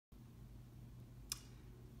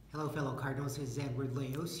Hello, fellow Cardinals. This is Edward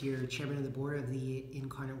Leos, your chairman of the board of the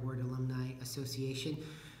Incarnate Word Alumni Association,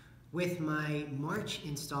 with my March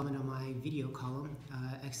installment of my video column.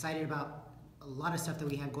 Excited about a lot of stuff that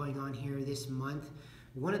we have going on here this month.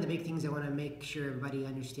 One of the big things I want to make sure everybody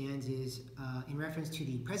understands is in reference to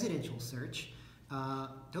the presidential search.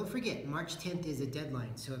 Don't forget, March 10th is a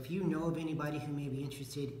deadline. So if you know of anybody who may be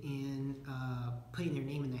interested in putting their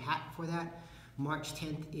name in the hat for that, March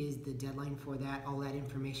 10th is the deadline for that. All that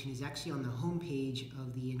information is actually on the homepage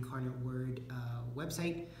of the Incarnate Word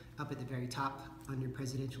website, up at the very top under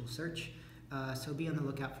presidential search. So be on the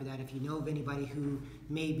lookout for that if you know of anybody who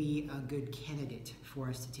may be a good candidate for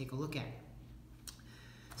us to take a look at.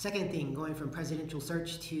 Second thing, going from presidential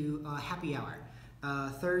search to happy hour.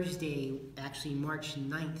 Thursday, actually March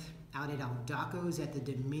 9th, out at Aldaco's at the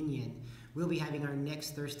Dominion. We'll be having our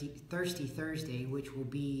next Thirsty Thursday, which will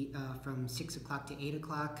be from 6 o'clock to 8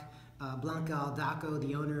 o'clock. Blanca Aldaco,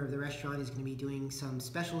 the owner of the restaurant, is going to be doing some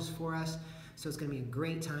specials for us. So it's going to be a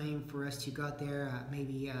great time for us to go out there,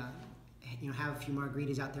 maybe have a few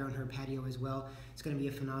margaritas out there on her patio as well. It's going to be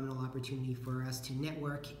a phenomenal opportunity for us to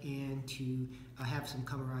network and to have some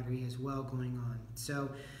camaraderie as well going on. So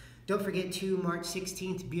don't forget too, March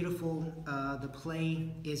 16th, beautiful. The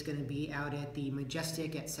play is going to be out at the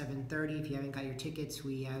Majestic at 7:30. If you haven't got your tickets,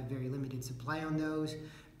 we have very limited supply on those.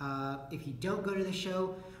 If you don't go to the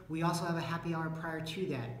show, we also have a happy hour prior to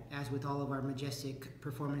that, as with all of our Majestic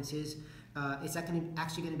performances. It's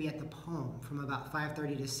actually going to be at the Palm from about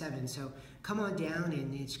 5:30 to 7. So come on down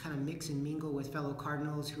and it's kind of mix and mingle with fellow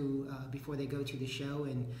Cardinals who before they go to the show,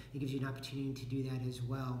 and it gives you an opportunity to do that as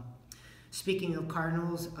well. Speaking of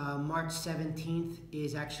Cardinals, March 17th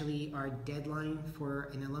is actually our deadline for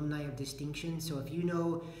an Alumni of Distinction. So if you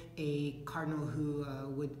know a Cardinal who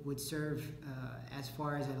would serve as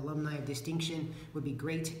far as an Alumni of Distinction, would be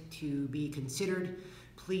great to be considered.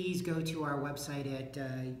 Please go to our website at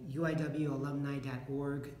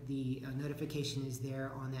uiwalumni.org. The notification is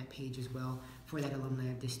there on that page as well for that Alumni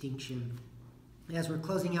of Distinction. As we're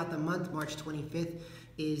closing out the month, March 25th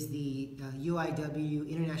is the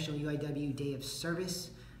International UIW Day of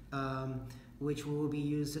Service, which we will be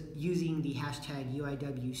using the hashtag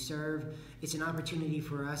UIWServe. It's an opportunity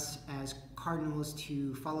for us as Cardinals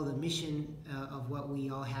to follow the mission of what we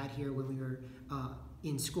all had here when we were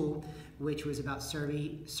in school, which was about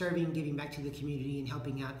serving, giving back to the community, and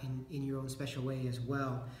helping out in your own special way as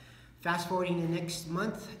well. Fast forwarding to next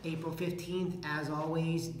month, April 15th, as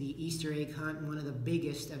always, the Easter egg hunt, one of the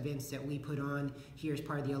biggest events that we put on here as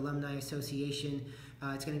part of the Alumni Association.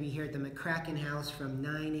 It's going to be here at the McCracken House from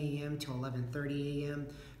 9 a.m. to 11:30 a.m.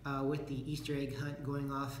 With the Easter egg hunt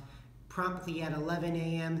going off promptly at 11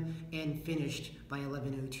 a.m. and finished by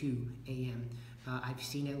 11:02 a.m. I've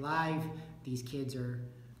seen it live. These kids are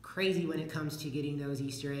crazy when it comes to getting those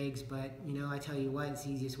Easter eggs, but I tell you what, it's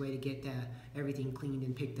the easiest way to get everything cleaned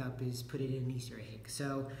and picked up is put it in an Easter egg.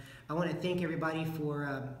 So I want to thank everybody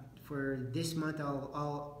for this month.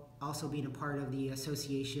 I'll also being a part of the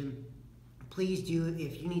association. Please do,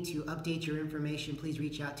 if you need to update your information, please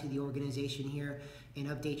reach out to the organization here and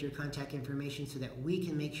update your contact information so that we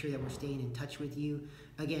can make sure that we're staying in touch with you.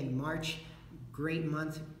 Again, March, great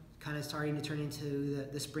month, kind of starting to turn into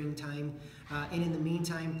the springtime. And in the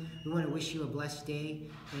meantime, we want to wish you a blessed day,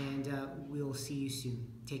 and we'll see you soon.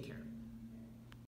 Take care.